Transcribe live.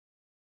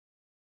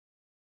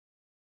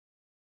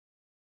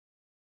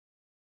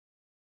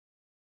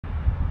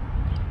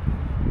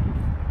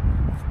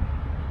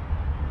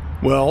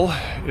Well,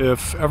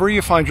 if ever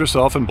you find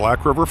yourself in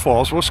Black River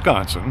Falls,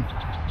 Wisconsin,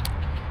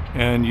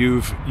 and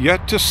you've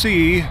yet to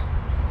see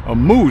a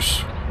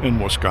moose in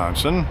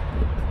Wisconsin,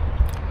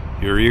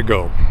 here you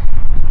go.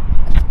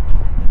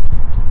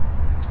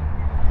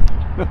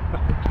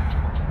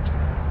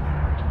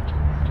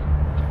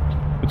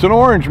 It's an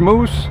orange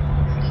moose,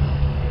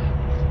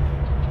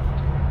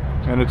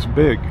 and it's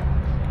big.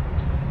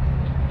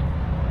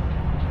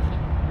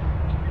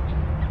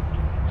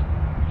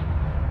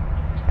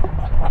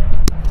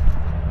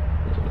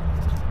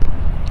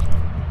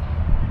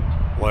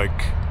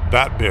 Like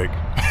that big.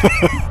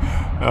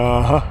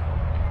 Uh-huh.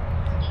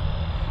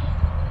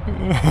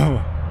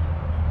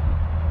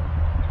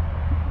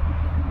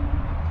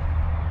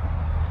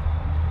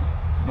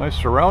 Nice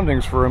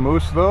surroundings for a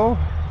moose, though.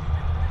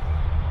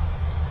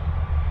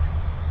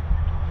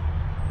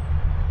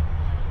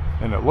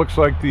 And it looks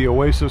like the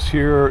oasis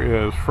here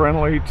is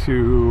friendly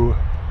to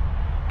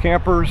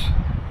campers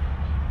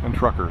and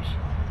truckers.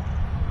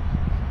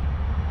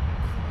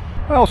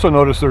 I also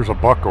noticed there's a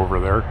buck over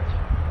there.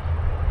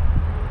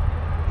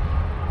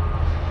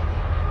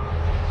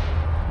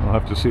 I'll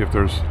have to see if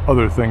there's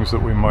other things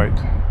that we might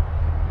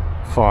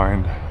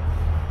find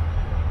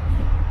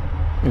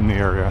in the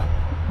area.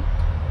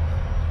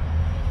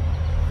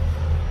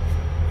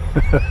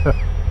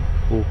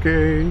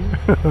 Okay.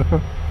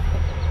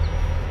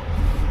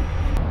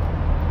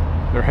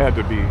 There had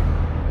to be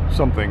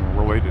something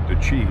related to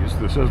cheese.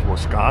 This is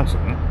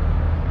Wisconsin.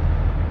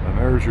 And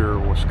there's your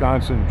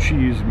Wisconsin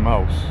cheese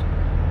mouse.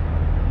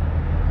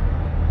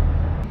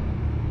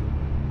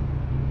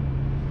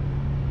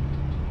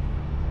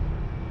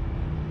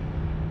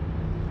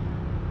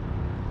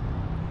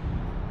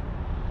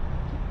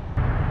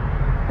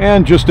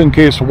 And just in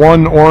case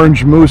one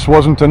orange moose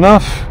wasn't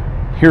enough,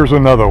 here's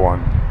another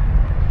one.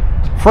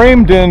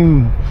 Framed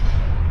in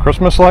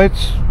Christmas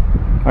lights,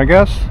 I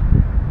guess,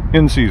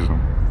 in season.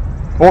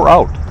 Or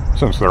out,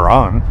 since they're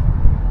on.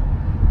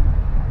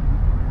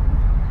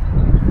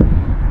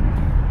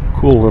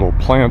 Cool little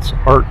Plants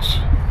Arts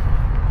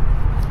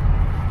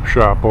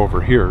shop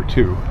over here,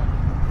 too.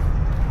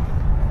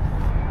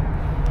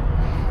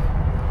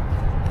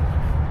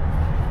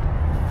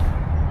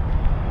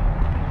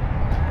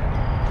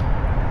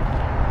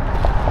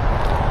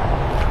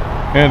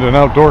 And an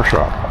outdoor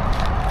shop.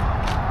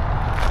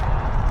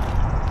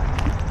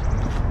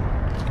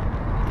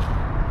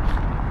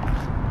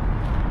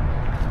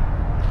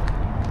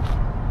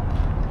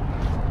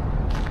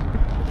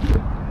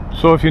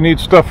 So if you need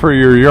stuff for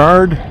your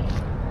yard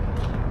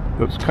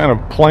that's kind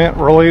of plant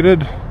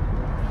related,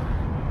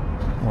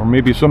 or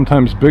maybe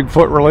sometimes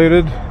Bigfoot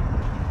related,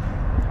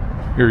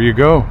 here you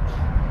go.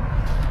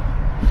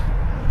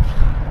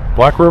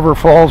 Black River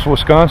Falls,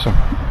 Wisconsin.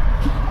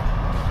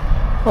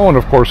 Oh, and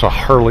of course a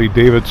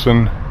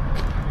Harley-Davidson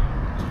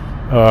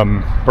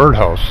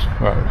birdhouse.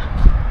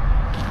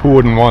 Who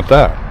wouldn't want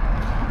that?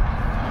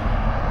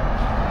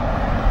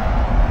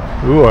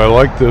 Ooh, I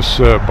like this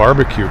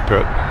barbecue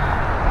pit.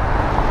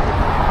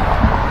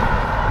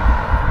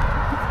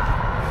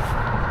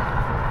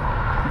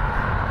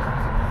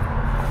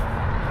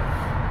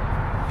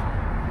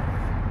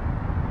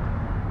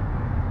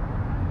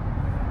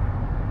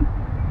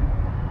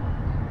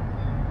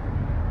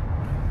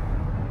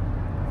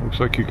 Looks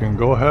like you can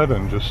go ahead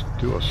and just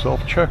do a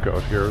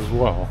self-checkout here as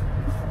well.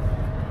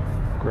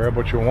 Grab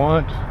what you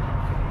want,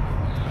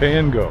 pay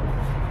and go.